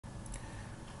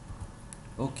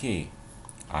Okay,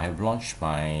 I have launched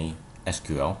my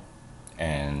SQL,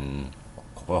 and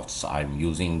of course I'm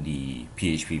using the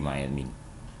PhpMyAdmin.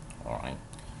 Alright,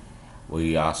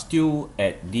 we are still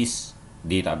at this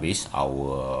database,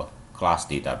 our class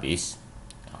database,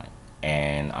 right?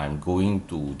 And I'm going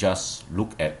to just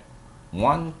look at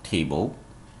one table,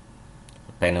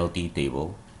 penalty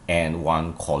table, and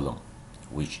one column,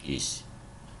 which is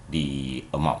the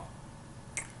amount.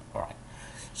 Alright,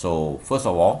 so first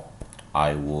of all,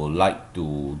 I would like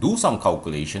to do some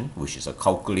calculation, which is a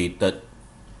calculated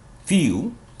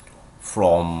field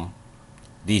from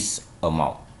this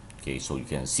amount. Okay, so you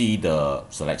can see the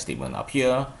select statement up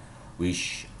here,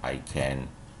 which I can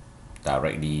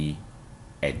directly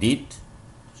edit.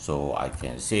 So I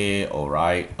can say,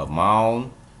 alright,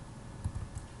 amount,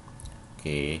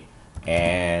 okay,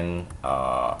 and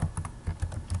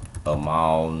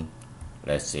amount,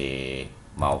 let's say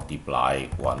multiply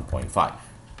 1.5.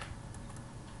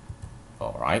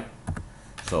 Alright,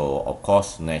 so of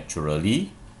course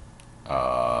naturally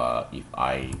if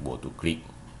I were to click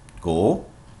go,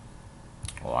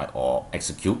 alright, or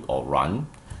execute or run,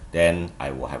 then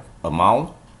I will have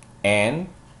amount and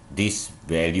this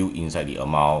value inside the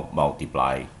amount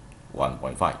multiply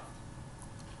 1.5.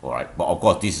 Alright, but of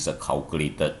course this is a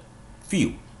calculated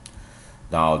field.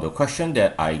 Now the question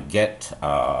that I get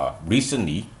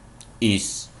recently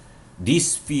is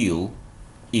this field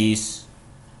is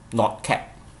not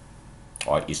capped,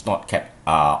 or it's not capped.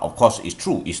 Of course it's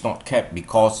true, it's not capped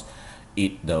because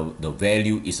the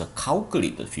value is a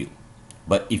calculated field.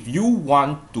 But if you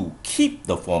want to keep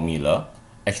the formula,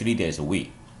 actually there's a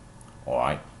way.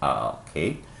 Alright,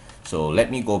 okay, so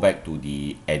let me go back to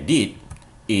the edit.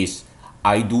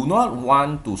 I do not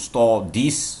want to store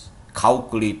this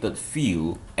calculated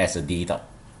field as a data.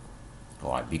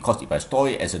 Alright, because if I store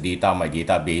it as a data, my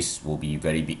database will be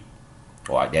very big.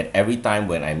 Alright, that every time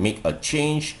when I make a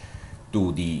change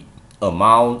to the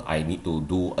amount, I need to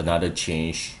do another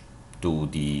change to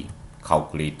the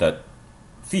calculated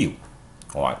field.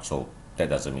 Alright, so that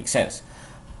doesn't make sense.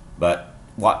 But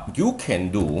what you can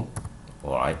do,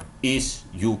 alright, is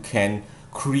you can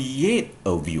create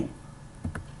a view.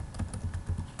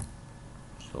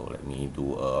 So let me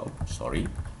do a,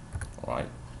 alright,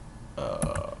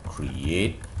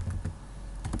 create,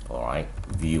 alright,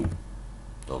 view.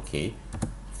 Okay,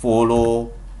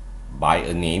 follow by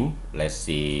a name, let's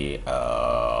say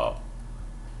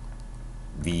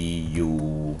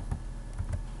VU,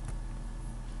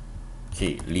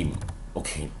 okay, lim,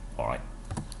 okay, alright,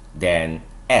 then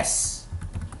S,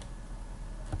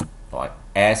 alright,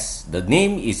 S, the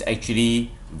name is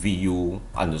actually VU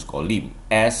underscore lim,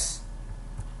 as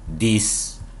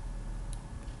this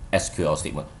SQL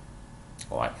statement.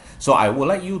 Alright, so I would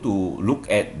like you to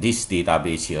look at this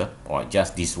database here, or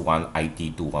just this one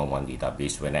IT211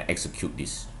 database when I execute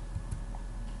this.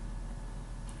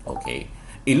 Okay,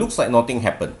 it looks like nothing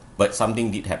happened, but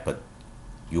something did happen.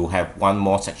 You have one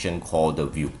more section called the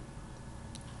view.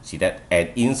 See that?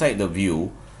 And inside the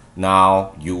view,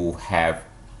 now you have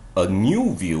a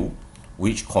new view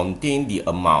which contains the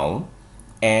amount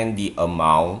and the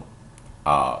amount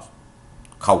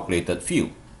calculated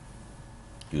field.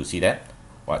 You see that?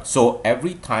 Right. So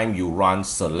every time you run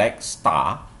select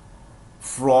star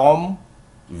from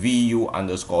VU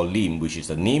underscore lim, which is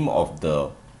the name of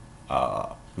the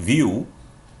view,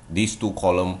 these two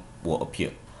columns will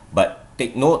appear. But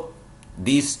take note,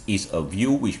 this is a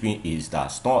view, which means it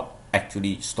does not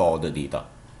actually store the data.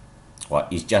 Right.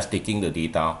 It's just taking the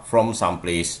data from some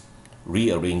place,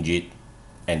 rearrange it,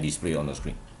 and display on the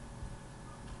screen.